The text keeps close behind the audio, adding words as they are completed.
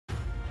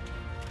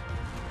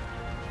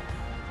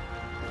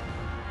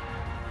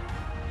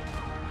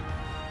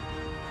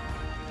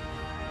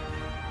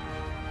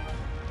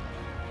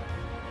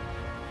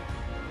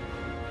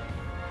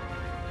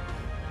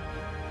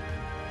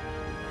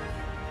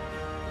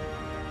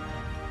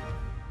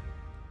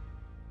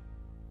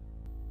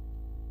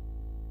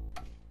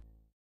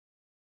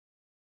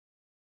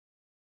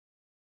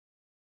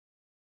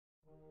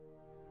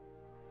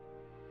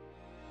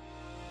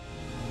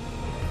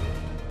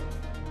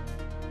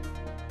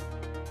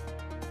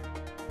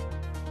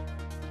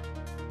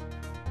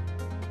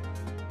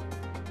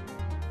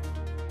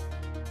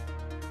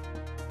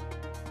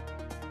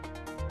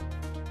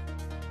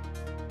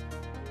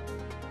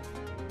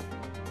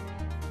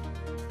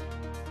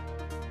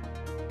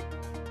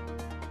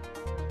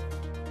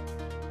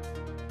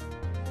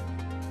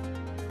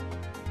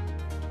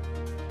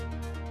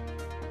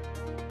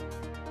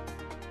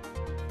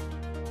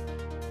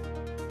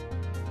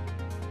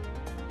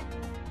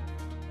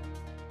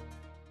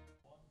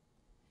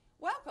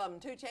Welcome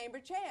to Chamber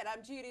Chat.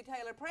 I'm Judy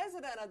Taylor,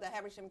 President of the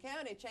Habersham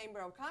County Chamber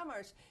of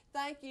Commerce.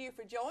 Thank you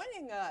for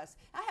joining us.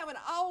 I have an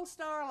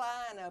all-star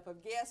lineup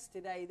of guests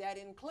today that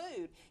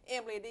include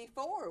Emily D.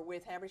 Ford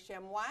with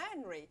Habersham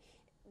Winery,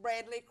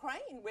 Bradley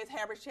Crane with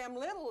Habersham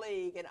Little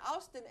League, and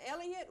Austin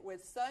Elliott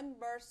with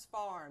Sunburst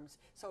Farms.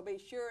 So be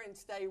sure and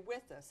stay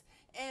with us.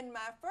 And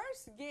my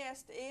first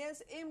guest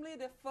is Emily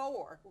D.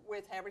 Ford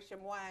with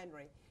Habersham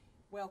Winery.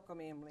 Welcome,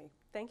 Emily.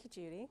 Thank you,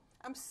 Judy.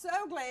 I'm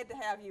so glad to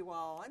have you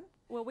on.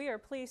 Well, we are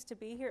pleased to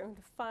be here and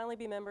to finally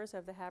be members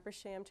of the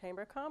Habersham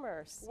Chamber of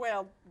Commerce.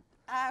 Well,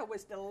 I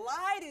was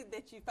delighted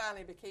that you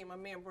finally became a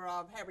member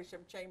of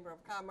Habersham Chamber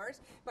of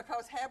Commerce,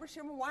 because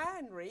Habersham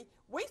Winery,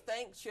 we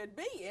think, should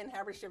be in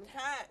Habersham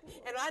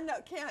County,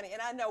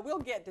 and I know we'll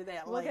get to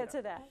that later. We'll get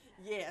to that.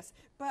 Yes,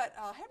 but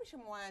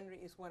Habersham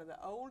Winery is one of the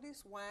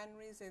oldest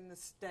wineries in the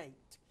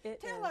state.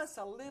 Tell us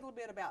a little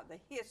bit about the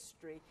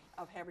history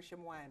of Habersham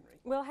Winery.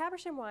 Well,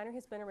 Habersham Winery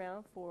has been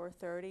around for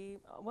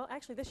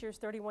actually this year's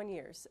 31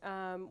 years.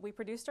 We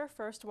produced our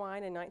first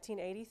wine in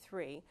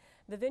 1983.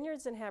 The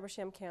vineyards in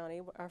Habersham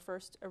County, our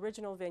first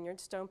original vineyard,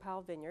 Stone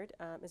Pile Vineyard,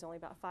 is only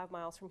about 5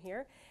 miles from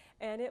here,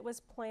 and it was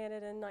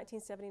planted in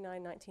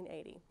 1979,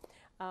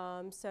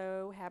 1980.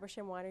 So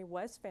Habersham Winery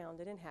was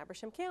founded in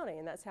Habersham County,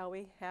 and that's how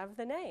we have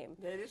the name.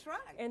 That is right.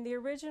 And the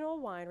original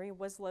winery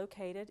was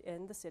located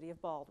in the city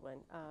of Baldwin.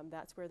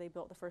 That's where they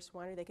built the first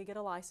winery. They could get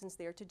a license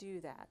there to do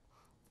that.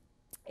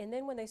 And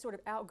then when they sort of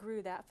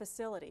outgrew that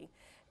facility,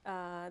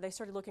 they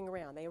started looking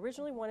around. They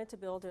originally wanted to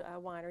build a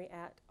winery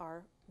at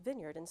our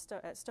vineyard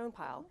at Stone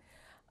Pile.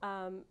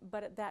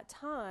 But at that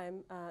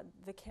time,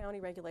 the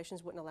county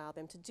regulations wouldn't allow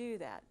them to do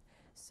that.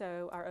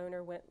 So our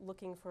owner went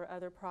looking for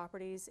other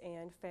properties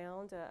and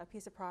found a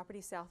piece of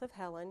property south of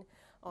Helen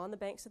on the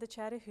banks of the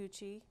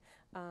Chattahoochee,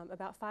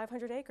 about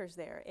 500 acres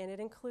there. And it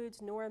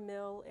includes Nora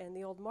Mill and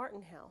the old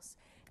Martin House.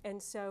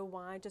 And so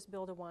why just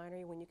build a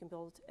winery when you can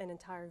build an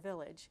entire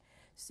village?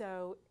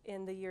 So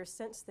in the years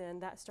since then,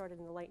 that started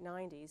in the late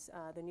 90s,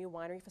 the new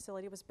winery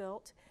facility was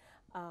built,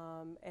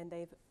 and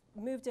they've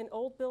moved in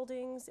old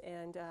buildings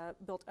and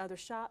built other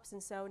shops,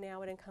 and so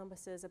now it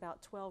encompasses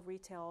about 12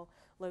 retail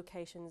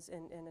locations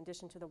in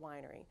addition to the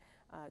winery.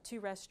 2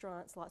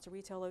 restaurants, lots of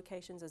retail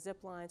locations, a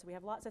zip line, so we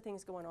have lots of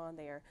things going on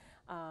there.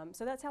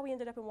 So that's how we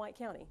ended up in White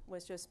County,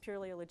 was just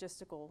purely a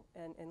logistical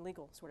and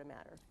legal sort of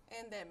matter.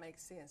 And that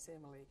makes sense,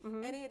 Emily.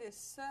 And it is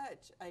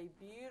such a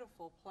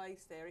beautiful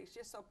place there. It's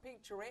just so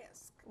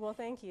picturesque. Well,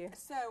 thank you.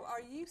 So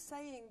are you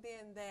saying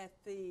then that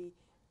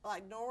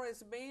like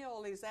Nora's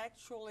Mill is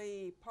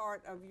actually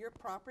part of your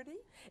property?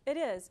 It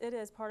is. It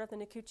is part of the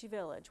Nacoochee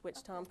Village,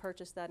 which Tom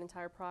purchased that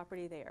entire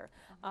property there.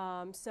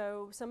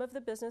 So some of the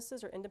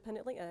businesses are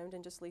independently owned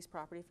and just lease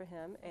property for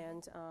him,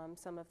 and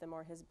some of them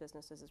are his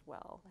businesses as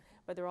well.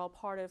 But they're all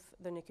part of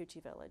the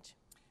Nacoochee Village.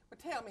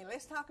 Well, tell me,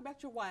 let's talk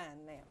about your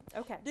wine now.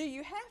 Okay. Do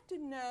you have to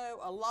know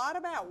a lot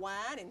about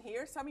wine? And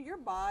here's some of your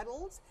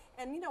bottles.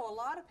 And, you know, a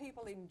lot of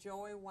people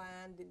enjoy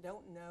wine that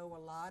don't know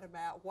a lot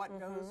about what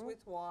goes with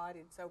what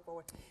and so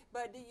forth.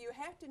 But do you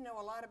have to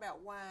know a lot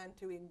about wine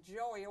to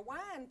enjoy a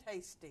wine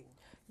tasting?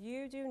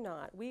 You do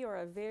not. We are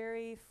a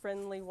very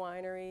friendly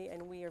winery,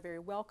 and we are very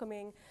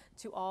welcoming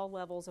to all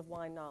levels of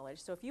wine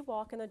knowledge. So if you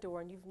walk in the door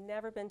and you've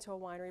never been to a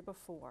winery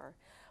before,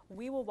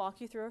 we will walk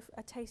you through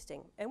a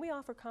tasting. And we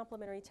offer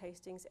complimentary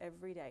tastings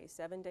every day,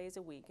 7 days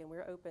a week, and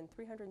we're open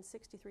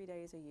 363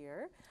 days a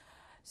year.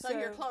 So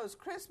you're closed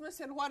Christmas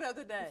and what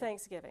other day?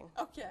 Thanksgiving.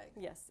 Okay.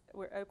 Yes,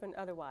 we're open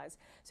otherwise.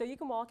 So you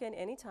can walk in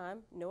anytime,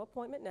 no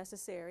appointment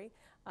necessary,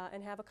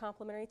 and have a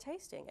complimentary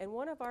tasting. And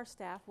one of our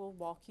staff will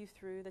walk you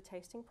through the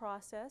tasting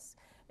process.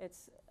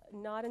 It's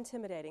not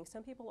intimidating.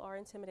 Some people are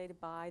intimidated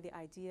by the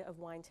idea of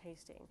wine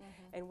tasting,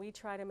 and we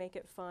try to make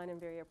it fun and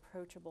very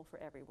approachable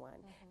for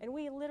everyone. And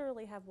we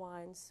literally have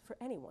wines for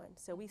anyone.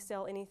 So we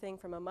sell anything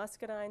from a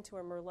Muscadine to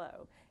a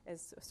Merlot,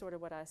 is sort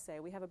of what I say.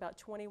 We have about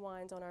 20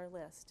 wines on our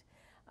list.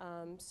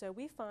 So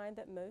we find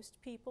that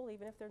most people,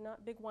 even if they're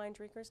not big wine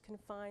drinkers, can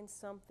find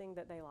something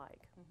that they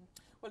like.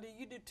 Well, do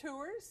you do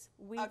tours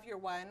of your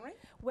winery?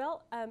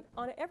 Well,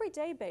 on an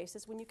everyday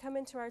basis, when you come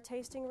into our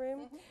tasting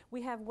room,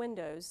 we have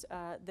windows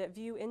that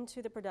view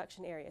into the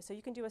production area. So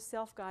you can do a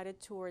self-guided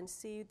tour and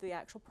see the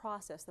actual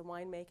process, the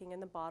winemaking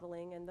and the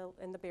bottling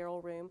and the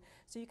barrel room.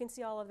 So you can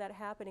see all of that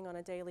happening on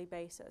a daily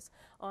basis.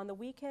 On the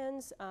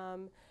weekends,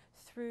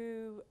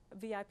 through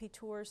VIP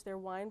tours, their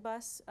wine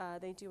bus,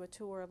 they do a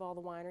tour of all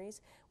the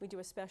wineries. We do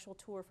a special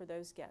tour for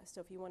those guests. So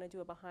if you want to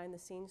do a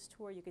behind-the-scenes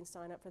tour, you can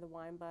sign up for the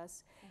wine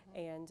bus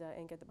and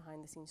get the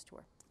behind-the-scenes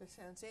tour. That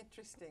sounds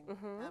interesting.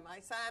 I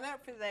might sign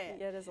up for that.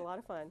 Yeah, it is a lot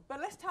of fun. But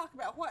let's talk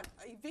about what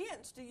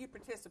events do you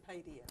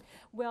participate in?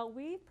 Well,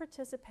 we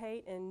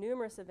participate in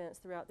numerous events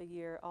throughout the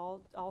year,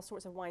 all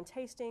sorts of wine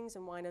tastings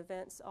and wine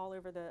events all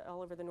over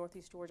the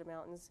Northeast Georgia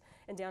mountains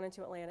and down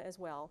into Atlanta as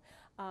well.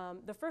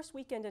 The first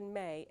weekend in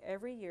May,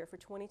 every year for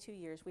 22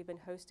 years, we've been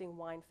hosting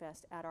Wine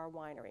Fest at our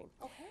winery.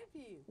 Oh, have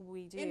you?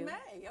 We do. In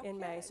May, okay. In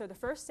May. So the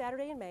first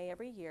Saturday in May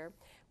every year,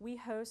 we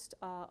host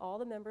all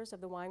the members of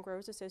the Wine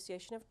Growers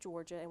Association of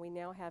Georgia, and we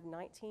now have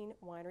 19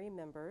 winery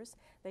members.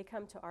 They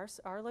come to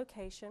our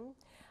location.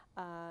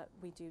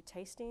 We do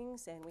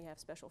tastings, and we have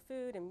special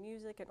food and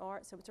music and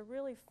art, so it's a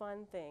really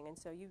fun thing. And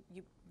so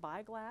you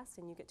buy a glass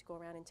and you get to go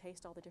around and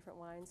taste all the different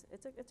wines.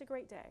 It's a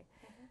great day.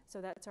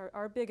 So that's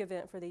our big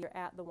event for the year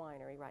at the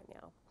winery right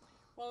now.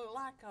 Well,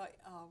 like,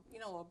 you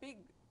know,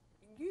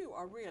 you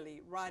are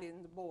really right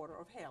in the border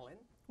of Helen.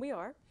 We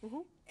are.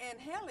 And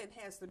Helen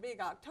has the big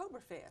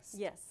Oktoberfest.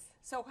 Yes.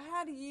 So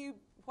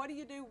what do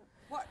you do?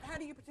 How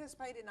do you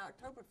participate in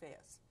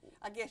Oktoberfest?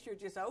 I guess you're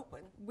just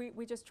open.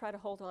 We just try to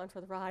hold on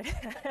for the ride.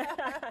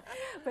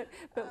 but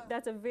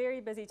that's a very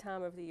busy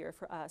time of the year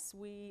for us.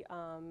 We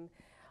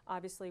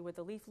obviously with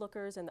the leaf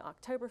lookers and the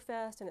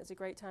Oktoberfest, and it's a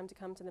great time to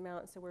come to the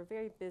mountain, so we're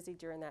very busy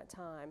during that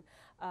time.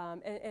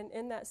 And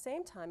in that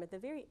same time, at the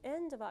very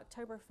end of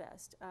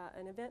Oktoberfest,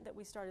 an event that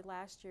we started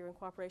last year in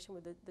cooperation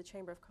with the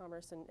Chamber of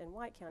Commerce in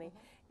White County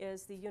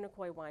is the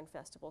Unicoi Wine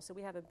Festival. So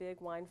we have a big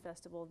wine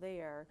festival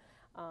there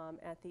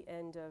at the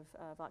end of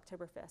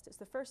Oktoberfest. It's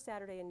the first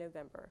Saturday in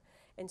November,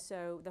 and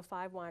so the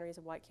 5 wineries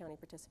of White County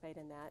participate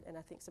in that, and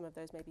I think some of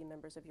those may be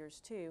members of yours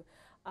too,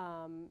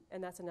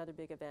 and that's another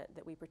big event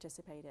that we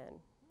participate in,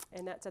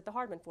 and that's at the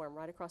Hardman Forum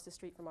right across the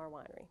street from our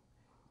winery.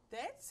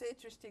 That's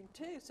interesting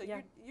too. So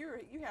Yeah.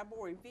 you have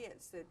more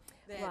events that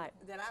Right.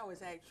 that I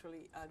was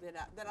actually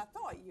that I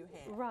thought you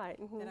had, Right.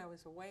 that I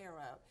was aware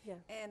of. Yeah.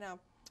 And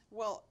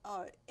well,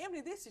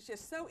 Emily, this is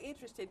just so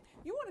interesting.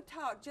 You want to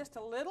talk just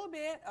a little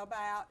bit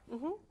about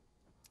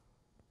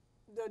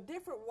the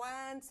different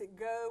wines that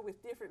go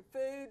with different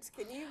foods.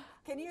 Can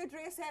you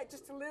address that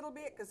just a little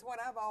bit? Because what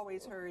I've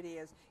always heard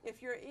is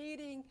if you're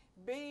eating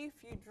beef,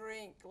 you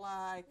drink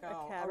like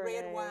a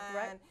red wine.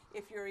 Right.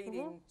 If you're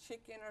eating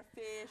chicken or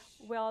fish.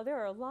 Well, there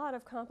are a lot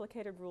of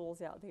complicated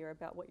rules out there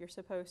about what you're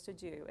supposed to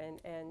do,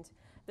 and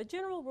the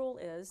general rule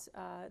is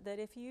that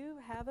if you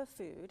have a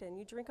food and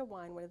you drink a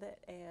wine with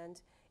it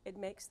and it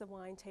makes the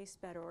wine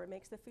taste better or it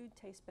makes the food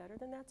taste better,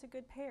 then that's a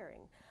good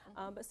pairing.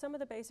 But some of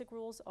the basic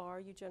rules are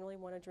you generally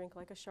want to drink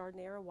like a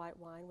Chardonnay or white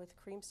wine with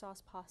cream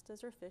sauce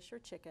pastas or fish or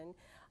chicken.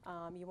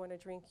 You want to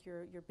drink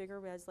your bigger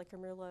reds like your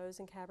Merlots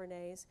and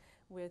Cabernets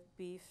with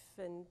beef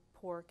and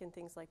pork and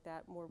things like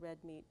that, more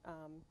red meat.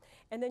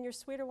 And then your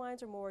sweeter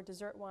wines are more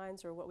dessert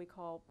wines, or what we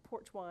call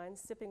porch wines,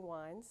 sipping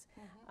wines.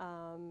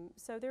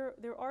 So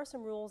there are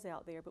some rules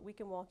out there, but we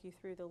can walk you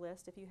through the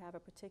list. If you have a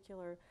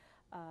particular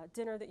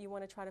dinner that you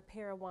want to try to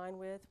pair a wine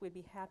with, we'd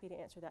be happy to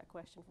answer that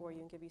question for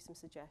you and give you some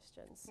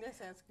suggestions. That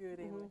sounds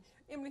good, Emily.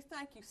 Emily,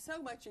 thank you so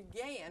much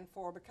again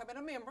for becoming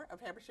a member of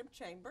Habersham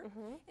Chamber,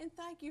 and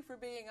thank you for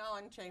being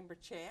on Chamber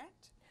Chat.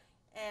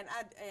 And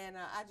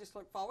I just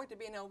look forward to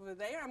being over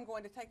there. I'm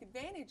going to take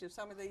advantage of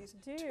some of these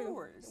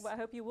tours. Well, I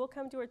hope you will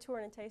come to a tour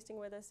and tasting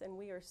with us, and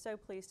we are so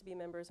pleased to be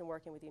members and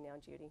working with you now,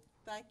 Judy.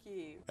 Thank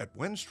you. At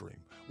Windstream,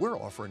 we're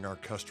offering our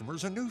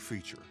customers a new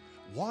feature,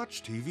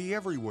 Watch TV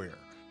Everywhere.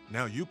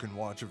 Now you can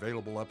watch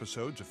available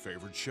episodes of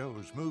favorite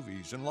shows,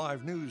 movies, and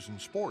live news and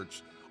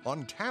sports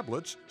on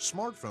tablets,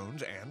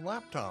 smartphones, and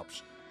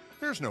laptops.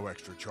 There's no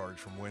extra charge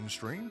from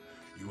Windstream.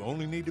 You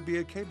only need to be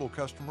a cable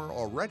customer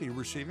already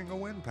receiving a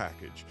Wind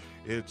package.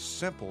 It's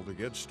simple to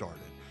get started.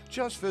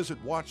 Just visit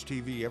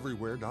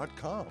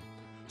WatchTVEverywhere.com.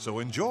 So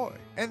enjoy,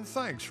 and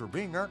thanks for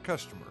being our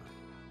customer.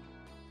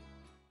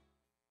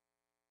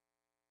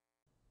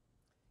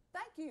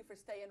 Thank you for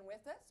staying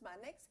with us. My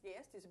next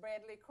guest is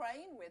Bradley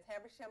Crane with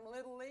Habersham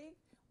Little League.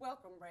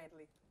 Welcome,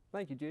 Bradley.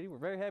 Thank you, Judy. We're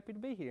very happy to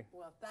be here.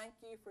 Well, thank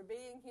you for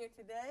being here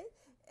today.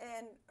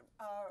 And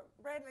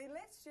Bradley,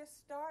 let's just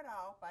start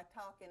off by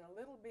talking a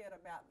little bit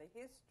about the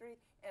history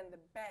and the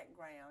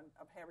background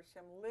of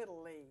Habersham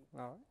Little League.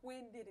 All right.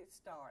 When did it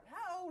start?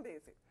 How old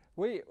is it?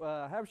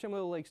 Habersham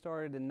Little League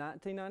started in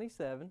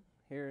 1997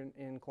 here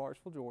in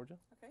Clarksville, Georgia.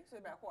 Okay, so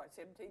about what,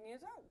 17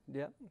 years old?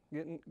 Yep,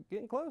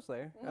 getting close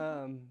there.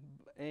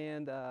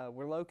 And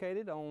we're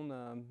located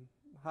on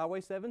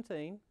Highway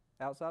 17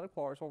 outside of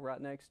Clarksville,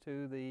 right next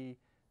to the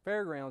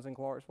fairgrounds in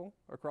Clarksville,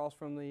 across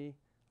from the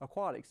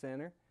Aquatic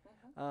Center.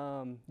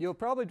 You'll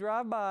probably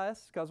drive by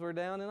us because we're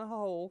down in a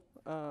hole,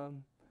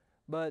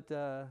 but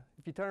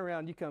if you turn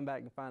around, you come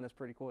back and find us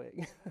pretty quick.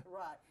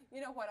 Right.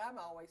 You know what I'm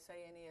always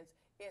saying is,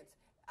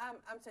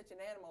 I'm such an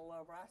animal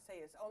lover. I say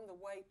it's on the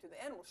way to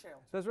the animal shelter.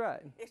 That's right.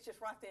 It's just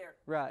right there.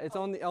 Right. It's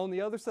on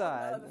the other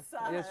side. On the other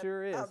side. It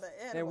sure is. Of the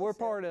And animal we're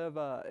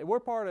shelter.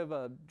 part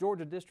of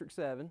Georgia District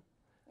 7,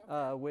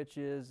 which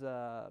is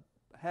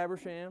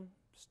Habersham,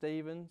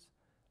 Stevens,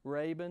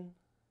 Rabun,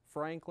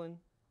 Franklin,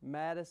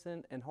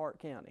 Madison, and Hart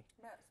County.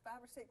 About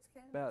 5 or 6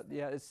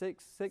 counties? It's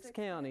six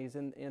counties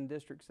in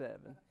District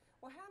 7.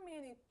 Well, how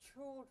many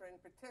children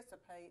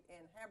participate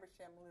in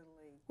Habersham Little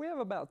League? We have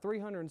about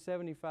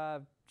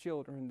 375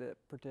 children that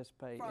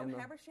participate. From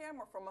Habersham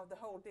or from the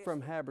whole district?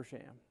 From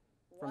Habersham.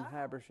 From Wow.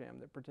 Habersham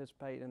that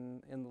participate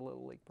in the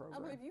Little League program.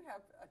 I believe you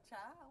have a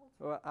child.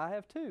 Well, I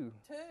have two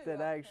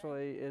that okay.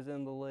 actually is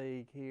in the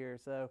league here.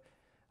 So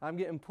I'm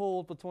getting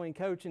pulled between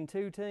coaching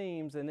 2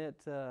 teams, and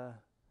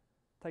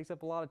takes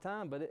up a lot of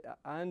time, but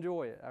I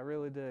enjoy it. I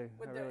really do.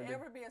 Would there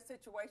ever be a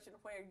situation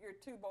where your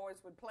two boys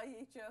would play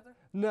each other?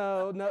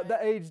 No, Okay. no.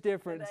 The age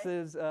difference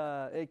is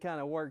it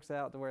kind of works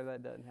out to where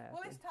that doesn't happen.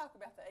 Well, let's talk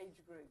about the age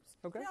groups.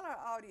 Okay. Tell our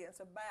audience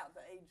about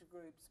the age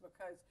groups,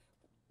 because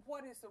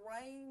what is the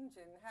range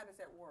and how does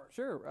that work?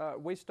 Sure.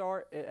 We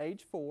start at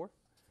age 4.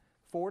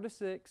 4 to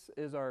 6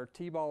 is our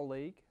T-ball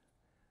league,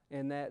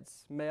 and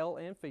that's male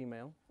and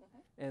female.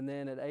 And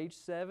then at age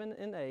 7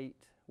 and 8,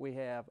 we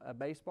have a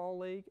baseball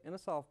league and a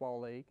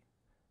softball league.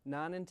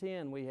 9 and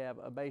 10, we have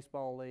a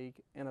baseball league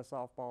and a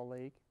softball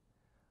league.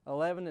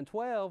 11 and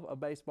 12, a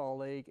baseball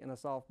league and a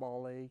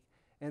softball league.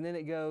 And then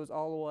it goes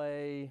all the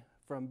way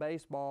from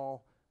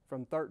baseball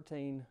from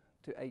 13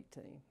 to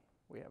 18.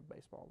 We have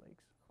baseball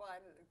leagues.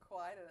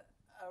 Quite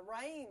a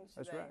range.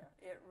 That's there. right.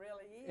 It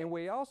really is. And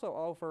we also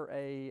offer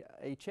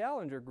a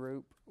challenger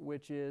group,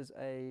 which is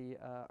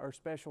our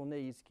special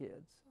needs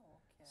kids.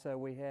 So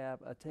we have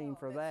a team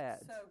for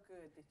that. That's so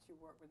good that you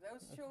work with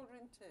those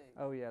children too.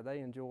 Oh yeah, they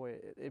enjoy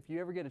it. If you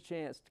ever get a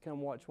chance to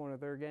come watch one of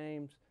their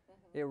games,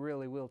 it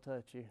really will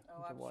touch you.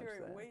 Oh, to I'm watch sure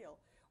that. it will.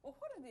 Well,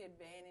 what are the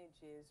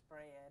advantages,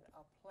 Brad,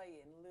 of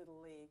playing Little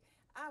League?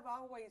 I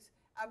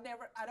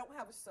don't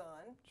have a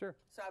son. Sure.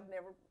 So I've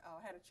never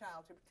had a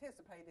child to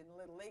participate in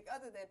Little League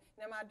other than,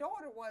 now my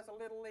daughter was a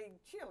Little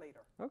League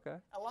cheerleader. Okay.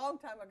 A long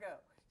time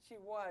ago. She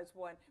was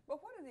one.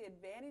 But what are the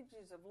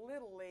advantages of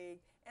Little League,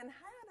 and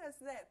how does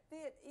that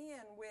fit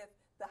in with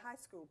the high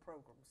school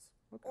programs?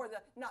 Okay. Or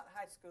not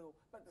high school,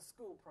 but the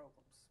school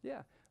programs?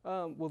 Yeah.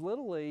 With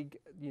Little League,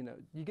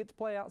 you get to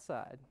play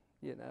outside,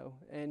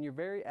 and you're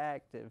very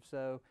active.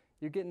 So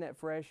you're getting that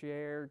fresh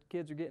air.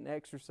 Kids are getting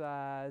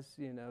exercise,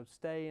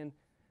 staying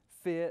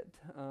fit.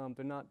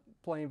 They're not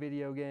playing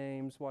video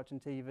games, watching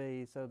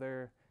TV, so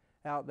they're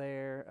out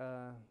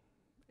there.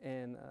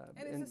 And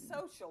it's a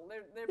social.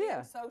 They're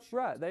being social.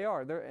 Right. They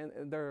are.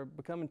 They're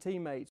becoming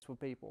teammates with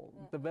people,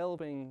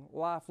 developing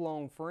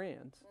lifelong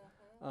friends,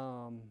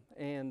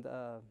 and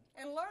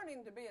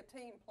learning to be a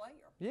team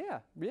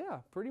player. Yeah,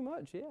 pretty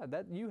much. Yeah,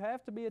 that you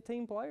have to be a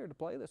team player to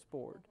play the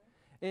sport,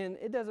 and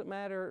it doesn't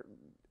matter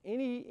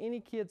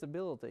any kid's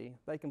ability.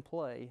 They can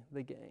play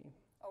the game.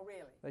 Oh,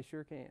 really? They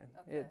sure can.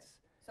 Okay.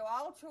 So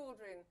all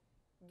children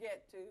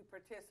get to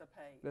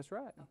participate. That's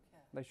right.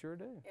 Okay. They sure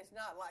do. It's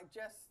not like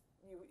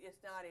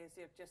it's not as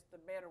if just the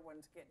better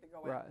ones get to go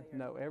out there. Right.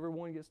 No,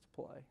 everyone gets to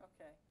play.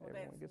 Okay. Well,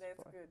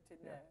 that's good to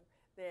know.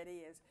 Yeah. That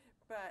is.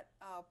 But,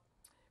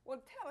 well,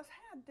 tell us,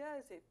 how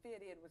does it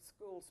fit in with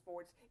school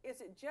sports?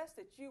 Is it just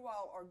that you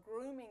all are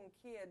grooming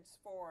kids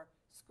for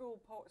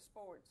school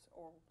sports?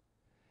 Or?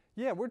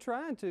 Yeah, we're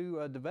trying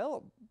to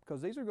develop,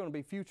 because these are going to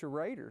be future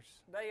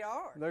Raiders. They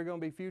are. They're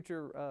going to be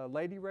future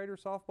Lady Raider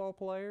softball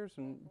players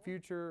and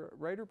future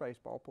Raider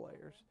baseball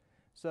players.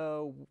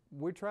 So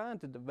we're trying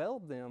to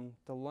develop them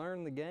to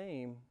learn the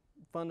game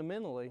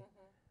fundamentally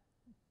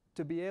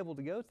to be able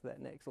to go to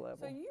that next level.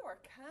 So you are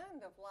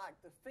kind of like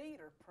the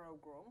feeder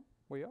program.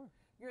 We are.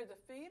 You're the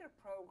feeder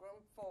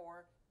program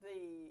for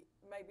the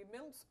maybe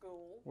middle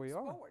school we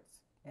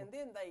sports. Are. And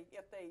then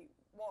if they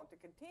want to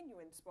continue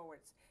in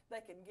sports,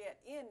 they can get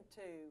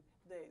into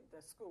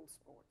the school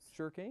sports.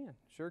 Sure can.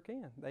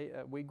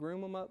 We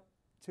groom them up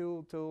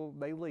till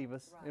they leave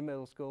us in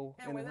middle school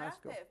and in high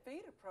school. And without that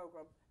feeder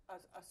program,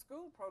 a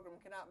school program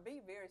cannot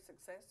be very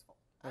successful.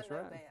 That's I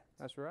know right. that.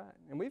 That's right.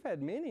 And we've had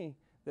many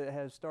that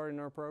have started in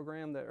our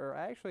program that are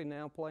actually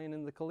now playing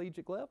in the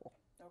collegiate level.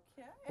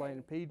 Okay. Playing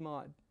in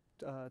Piedmont,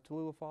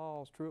 Tallulah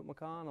Falls,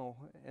 Truett-McConnell,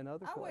 and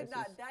other places. I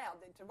would not doubt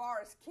that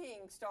Tavares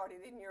King started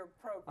in your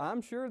program.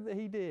 I'm sure that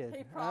he did.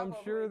 He probably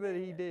I'm sure that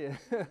he did.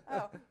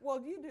 Well,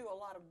 you do a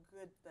lot of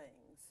good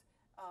things.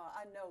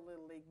 I know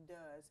Little League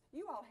does.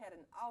 You all had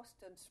an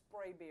Austin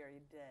Sprayberry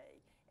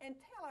Day. And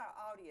tell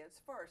our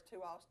audience first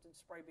who Austin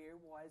Sprayberry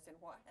was and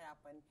what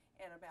happened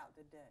and about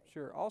the day.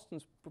 Sure. Austin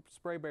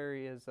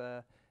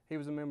Sprayberry he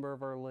was a member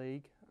of our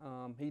league.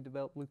 He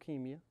developed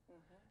leukemia,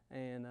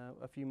 and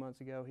a few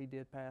months ago he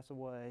did pass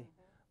away.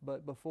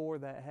 But before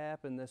that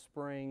happened this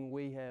spring,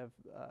 we have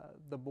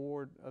the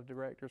board of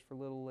directors for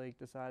Little League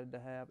decided to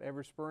have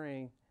every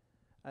spring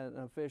an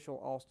official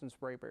Austin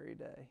Sprayberry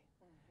Day.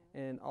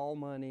 And all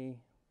money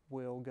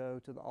will go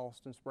to the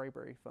Austin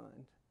Sprayberry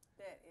Fund.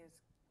 That is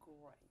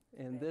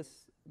great. And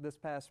this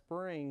past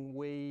spring,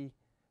 we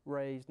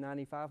raised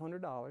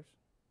 $9,500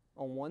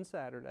 on one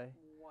Saturday.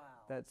 Wow.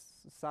 That's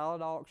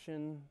silent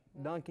auction,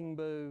 dunking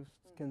booths,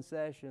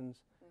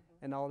 concessions,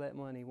 and all that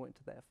money went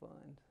to that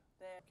fund.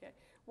 Okay.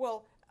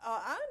 Well,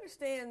 I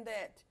understand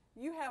that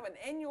you have an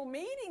annual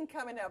meeting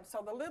coming up,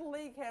 so the Little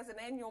League has an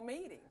annual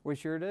meeting. We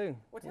sure do.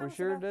 Well, tell we us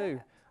sure about do.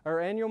 that. Our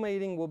annual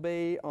meeting will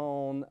be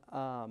on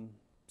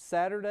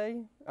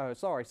Sunday,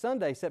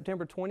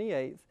 September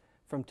 28th,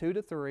 from 2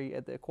 to 3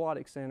 at the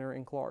Aquatic Center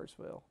in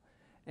Clarksville.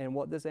 And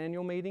what this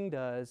annual meeting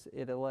does,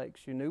 it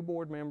elects your new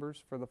board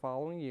members for the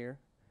following year.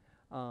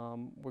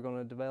 We're going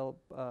to develop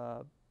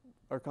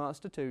our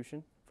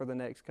constitution for the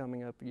next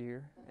coming up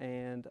year.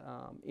 And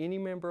any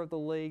member of the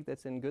league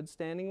that's in good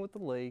standing with the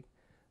league,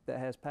 that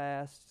has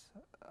passed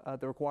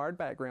the required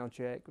background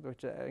check,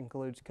 which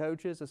includes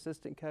coaches,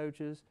 assistant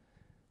coaches,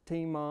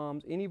 team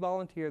moms. Any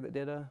volunteer that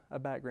did a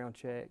background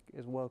check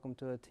is welcome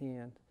to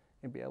attend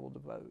and be able to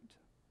vote.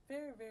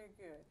 Very, very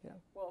good. Yeah.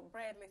 Well,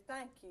 Bradley,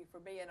 thank you for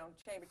being on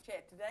Chamber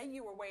Chat today.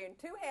 You were wearing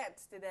two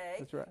hats today.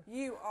 That's right.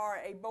 You are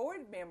a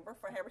board member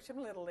for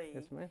Habersham Little League.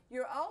 Yes, ma'am.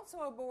 You're also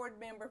a board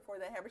member for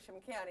the Habersham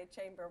County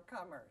Chamber of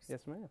Commerce.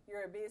 Yes, ma'am.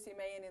 You're a busy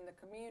man in the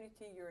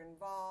community. You're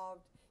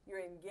involved. You're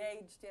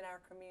engaged in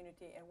our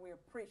community, and we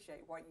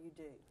appreciate what you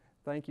do.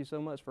 Thank you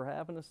so much for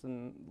having us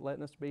and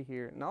letting us be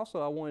here. And also,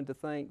 I wanted to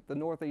thank the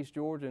Northeast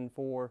Georgian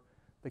for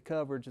the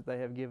coverage that they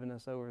have given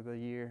us over the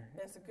year.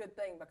 That's a good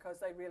thing because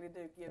they really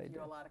do give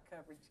you a lot of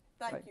coverage.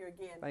 Thank you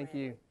again, Thank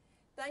Bradley. you.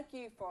 Thank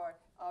you for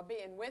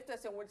being with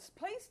us, and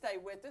please stay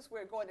with us.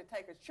 We're going to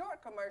take a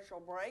short commercial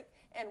break,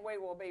 and we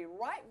will be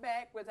right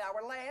back with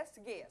our last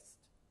guest.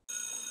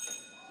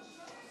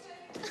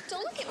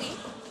 Don't look at me.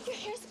 Your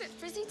hair's a bit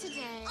frizzy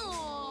today.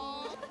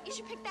 Oh, you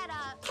should pick that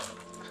up.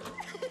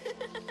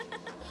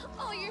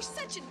 Oh, you're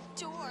such a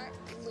dork,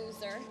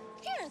 loser.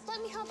 Here,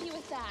 let me help you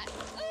with that.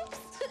 Oops.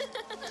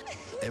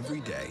 Every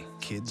day,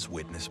 kids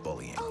witness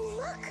bullying. Oh,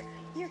 look.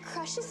 Your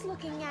crush is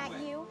looking at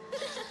you.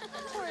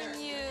 Poor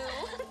you.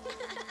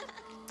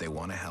 They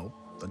want to help,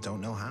 but don't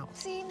know how.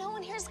 See, no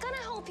one here's gonna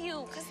help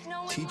you, because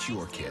no one Teach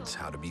your likes you. kids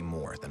how to be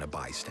more than a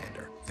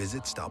bystander.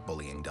 Visit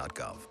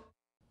stopbullying.gov.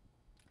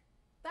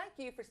 Thank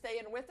you for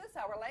staying with us.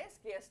 Our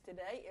last guest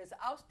today is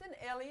Austin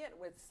Elliott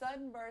with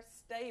Sunburst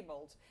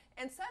Stables.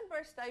 And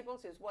Sunburst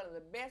Stables is one of the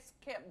best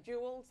kept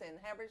jewels in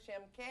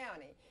Habersham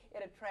County.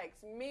 It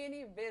attracts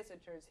many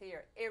visitors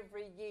here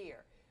every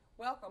year.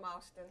 Welcome,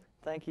 Austin.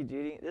 Thank you,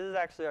 Judy. This is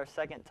actually our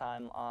second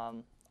time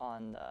on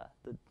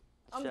the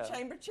On show. the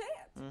Chamber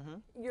Chat. Mm-hmm.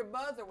 Your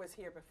mother was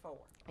here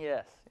before.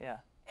 Yes, yeah.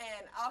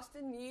 And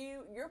Austin,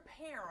 your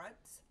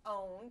parents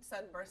own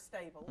Sunburst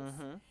Stables,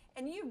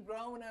 and you've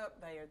grown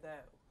up there,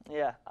 though.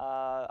 Yeah,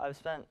 I've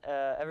spent,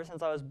 ever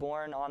since I was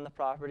born on the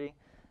property,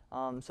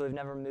 so we've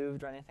never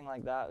moved or anything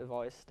like that. We've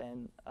always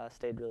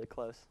stayed really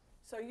close.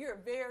 So you're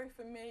very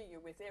familiar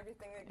with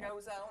everything that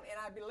goes on, and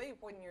I believe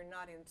when you're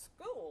not in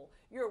school,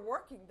 you're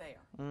working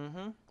there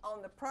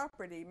on the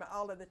property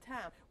all of the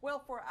time.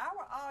 Well, for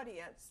our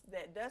audience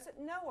that doesn't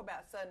know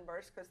about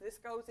Sunburst, because this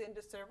goes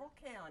into several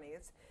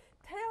counties,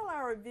 tell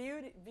our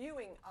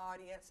viewing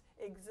audience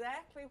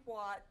exactly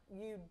what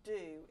you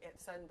do at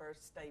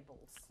Sunburst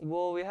Stables.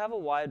 Well, we have a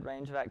wide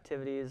range of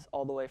activities,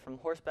 all the way from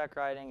horseback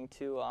riding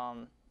to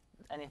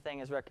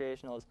anything as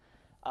recreational as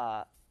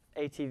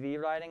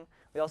ATV riding.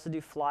 We also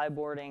do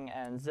flyboarding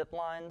and zip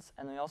lines,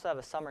 and we also have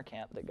a summer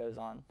camp that goes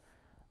on.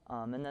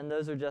 And then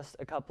those are just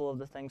a couple of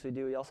the things we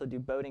do. We also do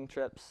boating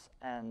trips,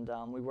 and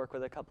we work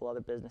with a couple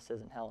other businesses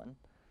in Helen.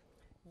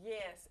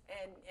 Yes,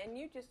 and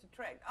you just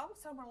attract, all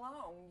summer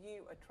long,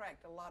 you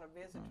attract a lot of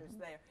visitors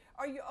there.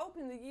 Are you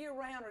open the year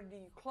round, or do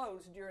you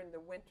close during the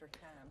winter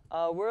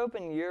time? We're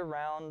open year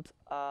round.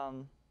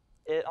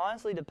 It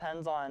honestly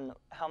depends on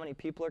how many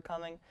people are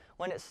coming.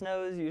 When it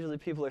snows, usually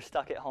people are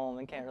stuck at home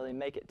and can't really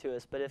make it to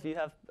us. But if you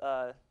have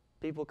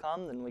people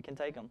come, then we can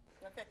take them.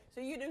 Okay,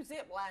 so you do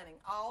zip lining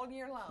all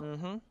year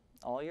long?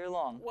 All year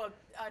long. Well,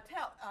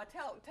 tell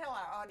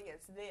our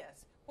audience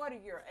this. What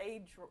is your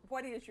age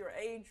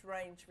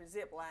range for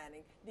zip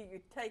lining?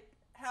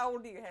 How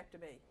old do you have to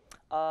be?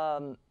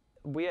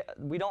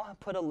 We don't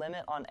put a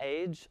limit on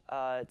age.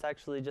 It's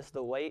actually just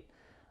the weight.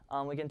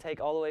 We can take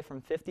all the way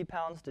from 50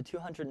 pounds to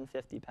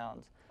 250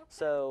 pounds. Okay.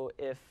 So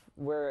if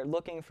we're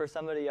looking for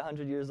somebody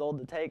 100 years old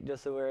to take,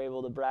 just so we're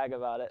able to brag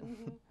about it.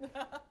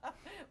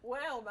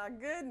 Well, my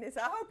goodness,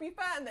 I hope you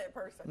find that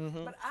person.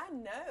 But I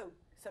know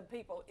some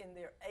people in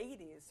their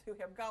 80s who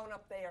have gone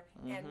up there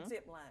and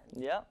zip lined.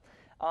 Yeah.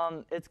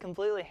 It's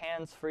completely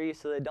hands-free,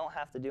 so they don't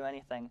have to do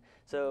anything.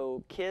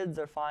 So kids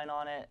are fine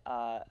on it,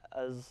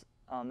 as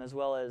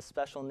well as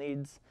special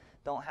needs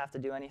don't have to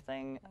do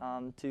anything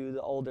to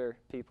the older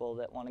people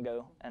that want to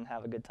go and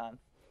have a good time.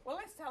 Well,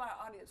 let's tell our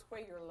audience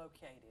where you're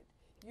located.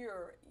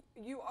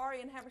 You are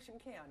in Habersham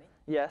County.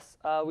 Yes,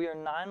 we are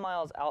 9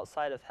 miles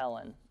outside of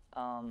Helen.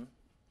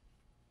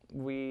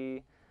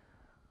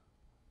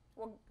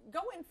 Well,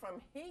 going from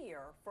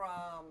here,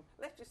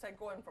 let's just say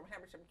going from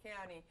Habersham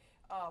County,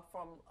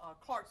 from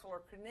Clarksville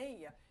or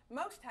Cornelia,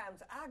 most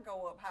times I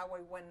go up Highway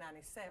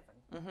 197.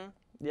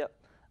 Yep.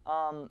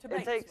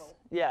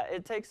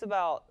 It takes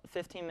about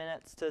 15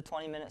 minutes to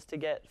 20 minutes to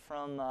get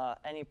from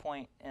any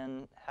point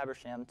in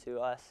Habersham to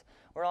us.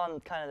 We're on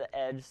kind of the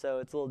edge, so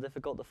it's a little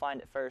difficult to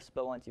find it first,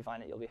 but once you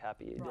find it, you'll be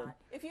happy you did.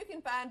 If you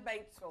can find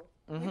Batesville,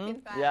 you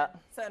can find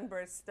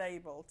Sunburst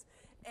Stables.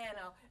 And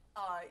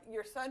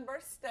your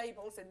Sunburst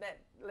Stables, and that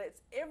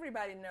lets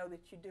everybody know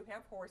that you do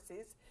have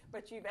horses,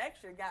 but you've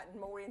actually gotten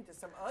more into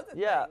some other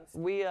things. Yeah,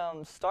 we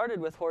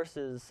started with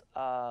horses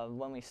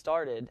when we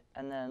started,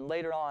 and then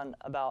later on,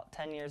 about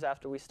 10 years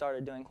after we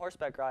started doing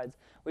horseback rides,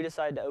 we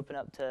decided to open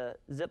up to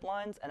zip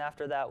lines, and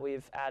after that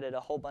we've added a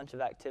whole bunch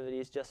of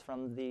activities just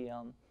from the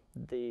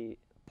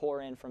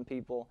pour in from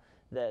people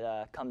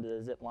that come to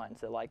the zip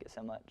lines that like it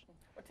so much.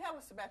 Well, tell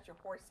us about your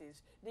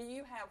horses. Do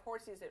you have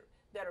horses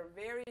that are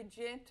very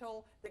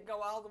gentle, that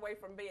go all the way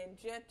from being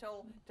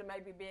gentle to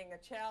maybe being a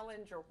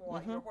challenge, or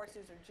what? Your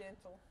horses are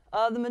gentle?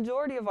 The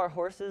majority of our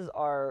horses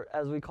are,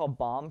 as we call,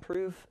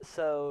 bomb-proof.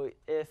 So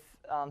if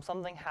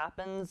something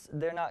happens,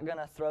 they're not going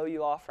to throw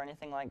you off or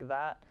anything like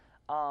that.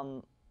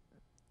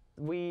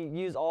 We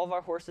use all of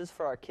our horses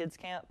for our kids'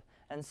 camp.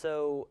 And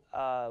so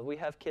we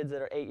have kids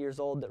that are 8 years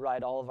old that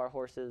ride all of our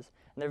horses.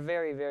 And they're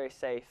very, very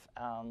safe.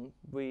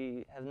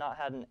 We have not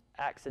had an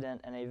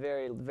accident in a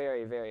very,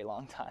 very, very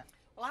long time.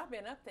 Well, I've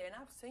been up there and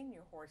I've seen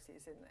your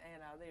horses, and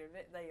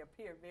they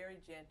appear very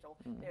gentle.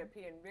 They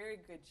appear in very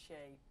good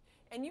shape.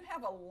 And you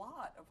have a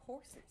lot of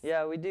horses.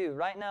 Yeah, we do.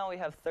 Right now we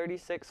have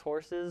 36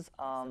 horses.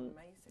 That's amazing.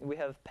 We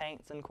have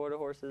paints and quarter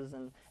horses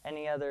and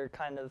any other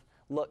kind of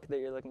look that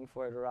you're looking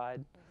for to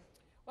ride.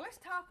 Well, let's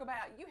talk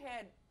about, you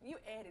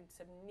added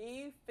some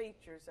new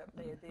features up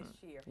there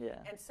this year. Yeah.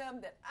 And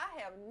some that I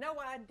have no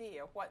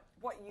idea what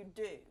you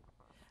do.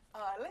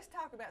 Let's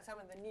talk about some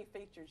of the new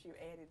features you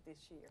added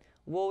this year.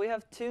 Well, we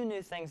have two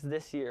new things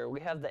this year.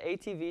 We have the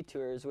ATV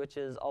tours, which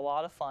is a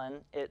lot of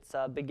fun. It's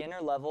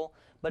beginner level,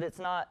 but it's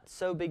not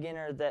so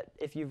beginner that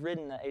if you've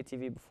ridden the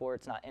ATV before,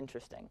 it's not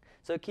interesting.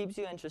 So it keeps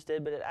you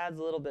interested, but it adds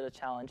a little bit of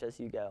challenge as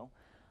you go.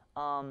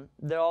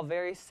 They're all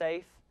very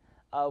safe.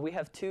 We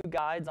have 2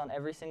 guides on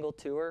every single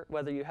tour.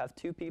 Whether you have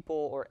 2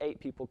 people or 8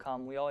 people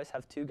come, we always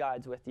have 2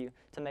 guides with you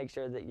to make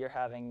sure that you're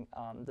having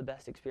the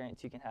best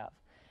experience you can have.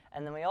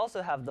 And then we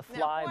also have the flyboard.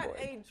 Now,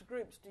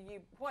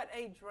 what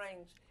age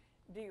range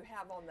do you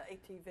have on the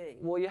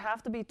ATV? Well, you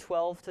have to be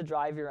 12 to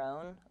drive your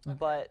own,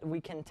 but we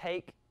can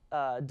take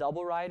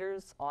double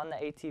riders on the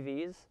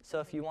ATVs. So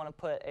if you want to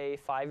put a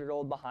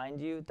 5-year-old behind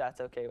you, that's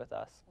okay with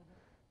us.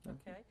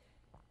 Okay.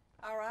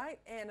 All right.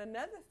 And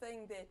another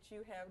thing that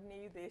you have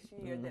new this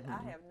year that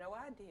I have no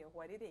idea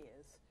what it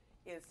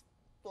is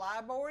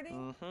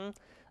flyboarding.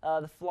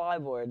 The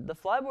flyboard. The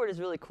flyboard is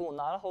really cool.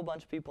 Not a whole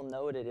bunch of people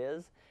know what it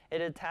is. It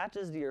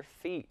attaches to your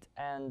feet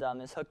and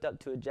is hooked up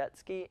to a jet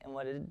ski. And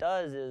what it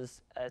does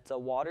is it's a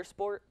water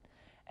sport.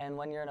 And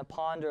when you're in a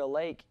pond or a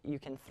lake, you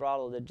can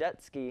throttle the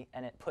jet ski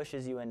and it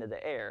pushes you into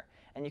the air.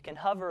 And you can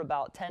hover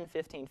about 10,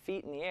 15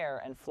 feet in the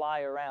air and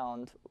fly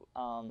around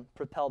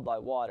propelled by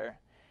water.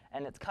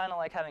 And it's kind of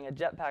like having a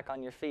jetpack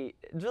on your feet.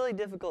 It's really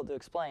difficult to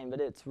explain, but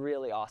it's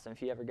really awesome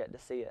if you ever get to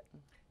see it.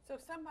 So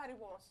if somebody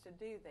wants to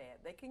do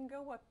that, they can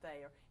go up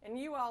there, and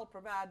you all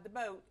provide the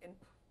boat and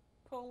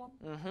pull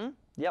them?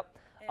 Yep.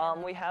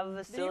 And, we have a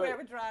facility. Do you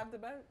ever drive the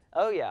boat?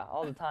 Oh, yeah,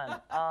 all the time.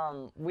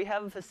 We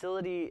have a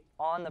facility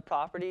on the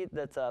property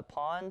that's a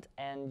pond,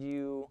 and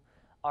you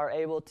are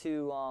able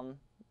to,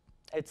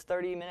 it's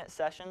 30-minute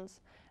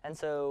sessions, and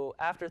so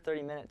after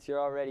 30 minutes, you're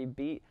already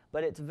beat,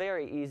 but it's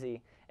very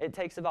easy. It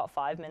takes about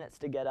 5 minutes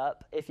to get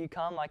up. If you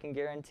come, I can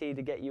guarantee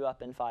to get you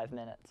up in 5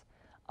 minutes.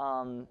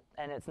 And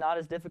it's not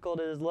as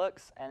difficult as it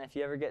looks, and if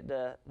you ever get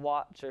to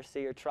watch or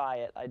see or try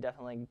it, I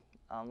definitely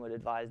would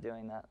advise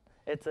doing that.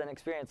 It's an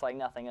experience like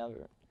nothing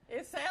ever.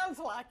 It sounds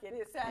like it.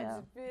 It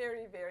sounds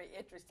very, very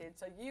interesting.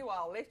 So you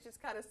all, let's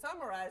just kind of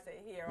summarize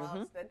it here,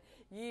 Austin.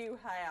 You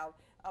have,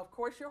 of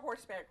course, your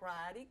horseback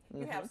riding.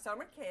 You have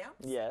summer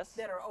camps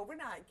that are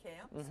overnight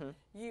camps.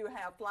 You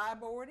have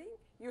flyboarding.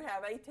 You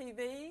have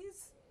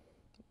ATVs.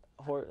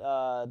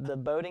 The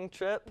boating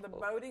trip. The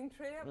boating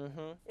trip.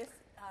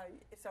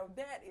 So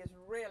that is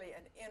really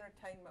an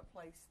entertainment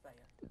place there.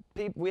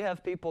 We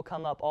have people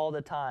come up all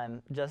the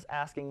time just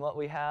asking what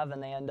we have,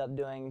 and they end up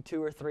doing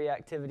 2 or 3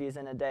 activities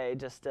in a day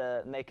just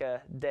to make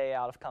a day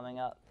out of coming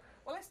up.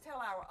 Well, let's tell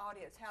our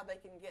audience how they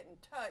can get in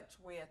touch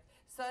with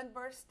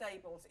Sunburst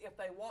Stables if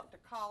they want to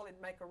call and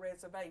make a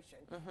reservation.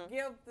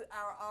 Give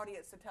our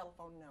audience the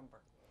telephone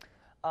number.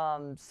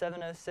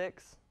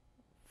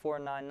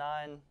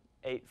 706-499-8465.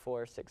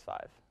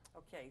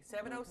 Okay,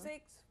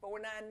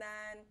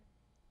 706-499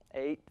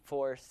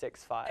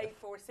 8465.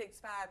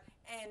 8465.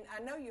 And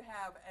I know you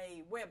have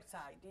a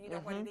website. Do you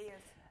know what it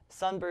is?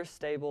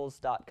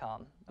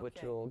 Sunburststables.com,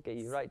 which will get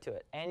you right to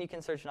it. And you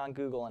can search it on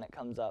Google and it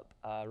comes up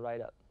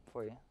right up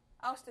for you.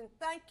 Austin,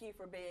 thank you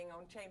for being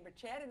on Chamber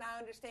Chat, and I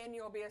understand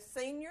you'll be a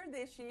senior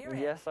this year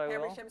at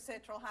Haversham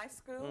Central High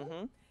School,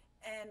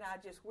 and I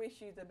just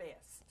wish you the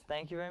best.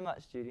 Thank you very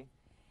much, Judy.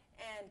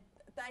 And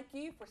thank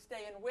you for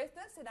staying with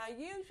us, and I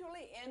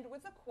usually end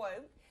with a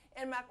quote,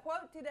 and my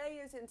quote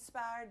today is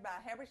inspired by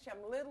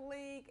Haversham Little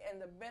League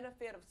and the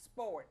benefit of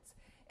sports,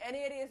 and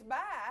it is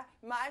by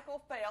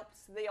Michael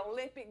Phelps, the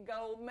Olympic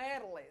gold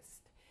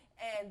medalist.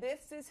 And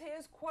this is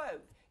his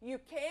quote: "You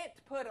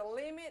can't put a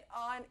limit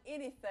on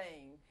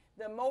anything.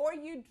 The more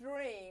you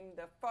dream,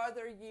 the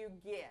further you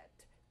get."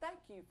 Thank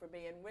you for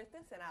being with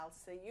us, and I'll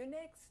see you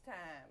next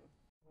time.